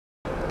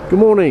Good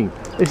morning.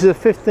 This is a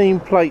 15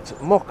 plate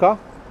Mokka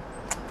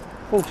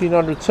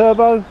 1400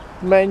 turbo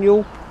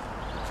manual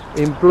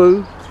in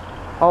blue,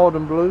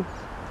 Arden blue,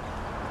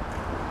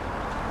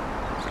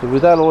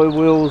 with alloy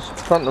wheels,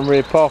 front and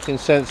rear parking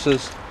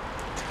sensors,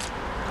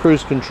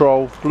 cruise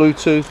control,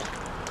 Bluetooth,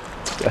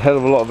 a hell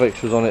of a lot of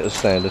extras on it as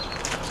standard.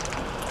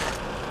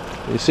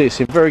 You see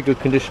it's in very good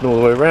condition all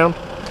the way around.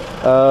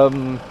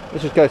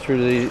 Let's just go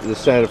through the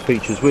standard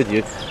features with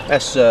you.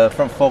 That's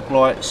front fog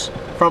lights,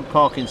 front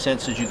parking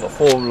sensors. You've got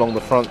 4 of them along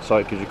the front, so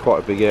it gives you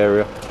quite a big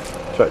area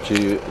to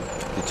actually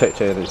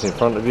detect anything that's in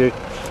front of you.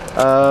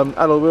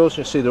 Alloy wheels,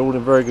 you can see they're all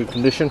in very good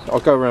condition. I'll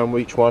go around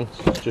with each one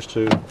just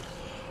to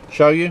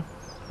show you.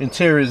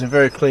 Interior is in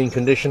very clean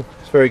condition,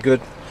 it's very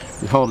good,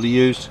 it's hardly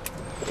used.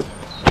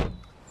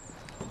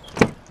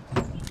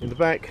 In the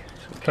back,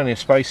 plenty of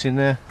space in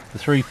there for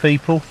 3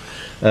 people.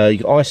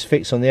 You've got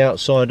ISOFIX on the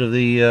outside of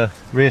the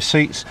rear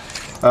seats.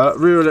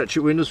 Rear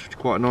electric windows, which is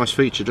quite a nice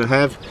feature to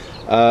have.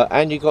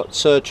 And you've got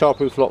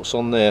childproof locks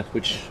on there,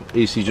 which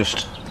easily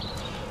just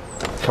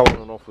come on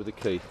and off with a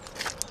key.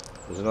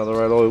 There's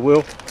another alloy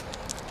wheel.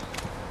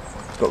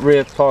 Got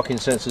rear parking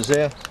sensors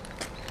there.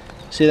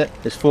 See that?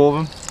 There's 4 of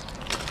them.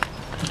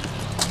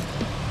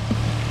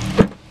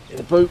 In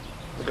the boot,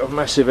 we've got a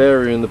massive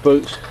area in the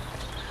boot.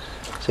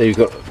 So you've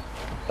got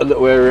a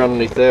little area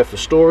underneath there for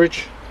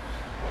storage.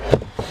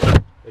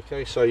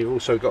 Okay, so you've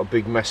also got a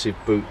big massive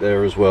boot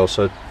there as well,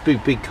 so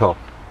big car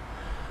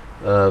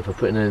for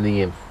putting anything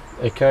in.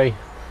 Okay,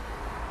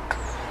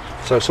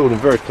 so it's all in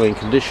very clean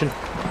condition.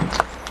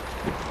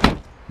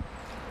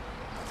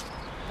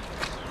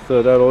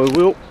 Third alloy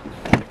wheel.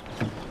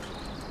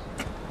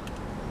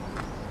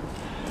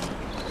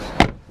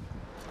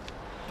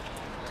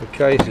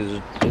 Okay, this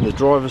is in the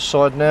driver's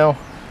side now.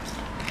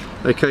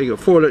 Okay, you've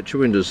got 4 electric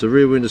windows. The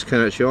rear windows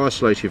can actually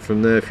isolate it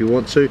from there if you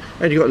want to,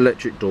 and you've got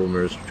electric door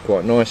mirrors, which is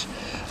quite nice.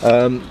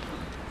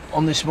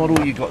 On this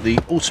model you've got the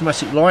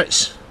automatic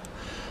lights,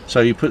 so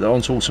you put that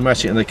onto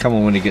automatic and they come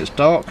on when it gets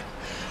dark.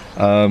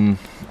 The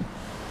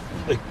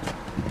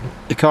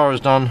car has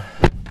done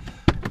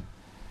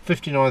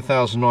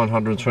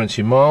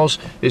 59,920 miles.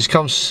 It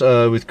comes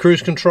with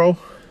cruise control,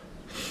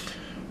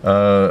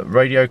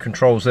 radio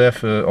controls there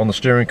for on the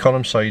steering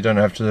column, so you don't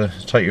have to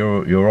take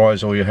your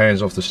eyes or your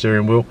hands off the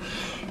steering wheel.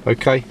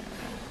 Okay,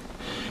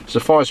 it's a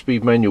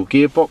 5-speed manual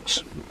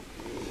gearbox.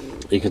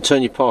 You can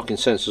turn your parking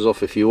sensors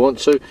off if you want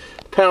to.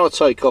 Power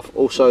takeoff,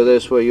 also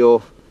there's where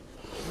your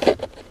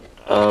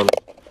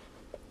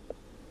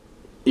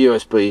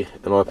USB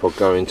and iPod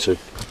go into.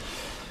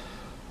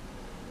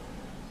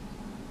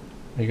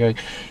 There you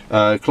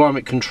go.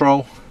 Climate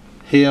control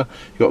here.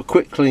 You've got a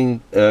quick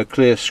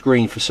clear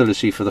screen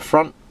facility for the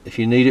front if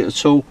you need it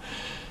at all.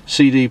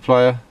 CD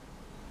player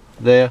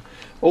there.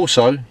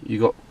 Also you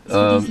got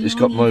it's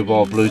got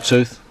mobile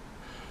Bluetooth,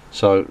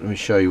 so let me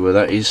show you where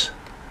that is.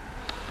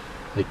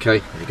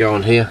 Okay, you go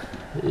on here,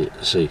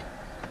 see,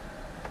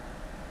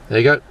 there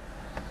you go,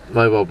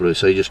 mobile Bluetooth,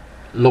 so you just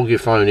log your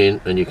phone in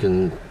and you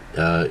can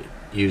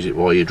use it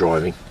while you're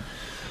driving.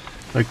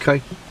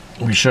 Okay,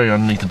 let me show you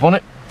underneath the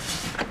bonnet.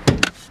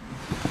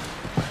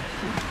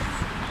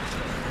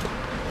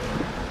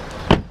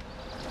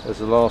 There's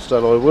the last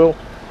alloy wheel.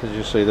 As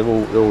you see, they're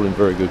all in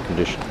very good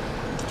condition.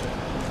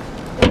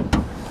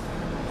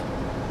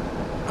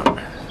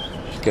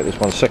 Just get this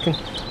 1 second.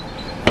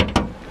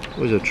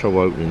 Where's the trouble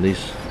opening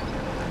these?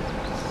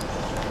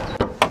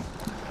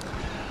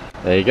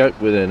 There you go,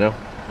 we're there now.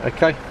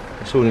 Okay,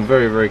 it's all in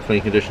very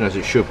clean condition, as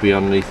it should be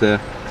underneath there.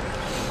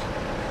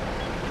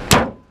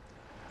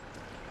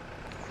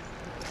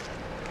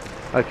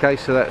 Okay,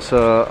 so that's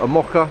a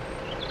Mokka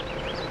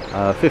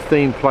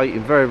 15 plate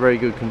in very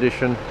good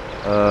condition,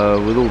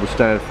 with all the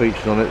standard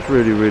features on it. It's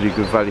really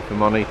good value for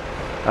money.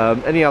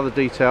 Any other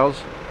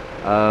details,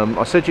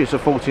 I said to you it's a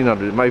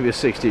 1400, maybe a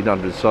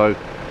 1600, so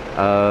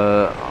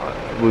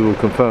we will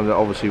confirm that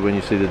obviously when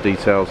you see the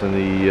details in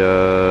the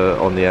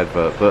on the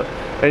advert. But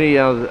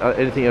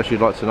anything else you'd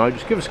like to know,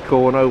 just give us a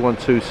call on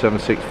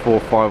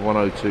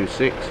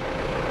 01276451026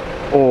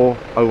 or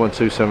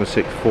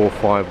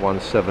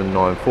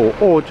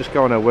 01276451794, or just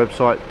go on our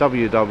website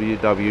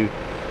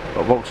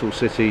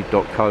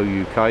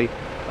www.vauxhallcity.co.uk.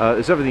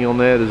 There's everything on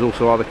there. There's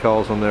also other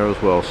cars on there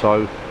as well,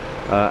 so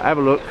have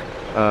a look.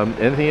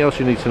 Anything else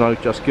you need to know,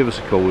 just give us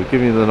a call. We've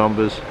given you the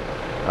numbers.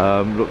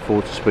 Look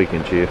forward to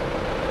speaking to you.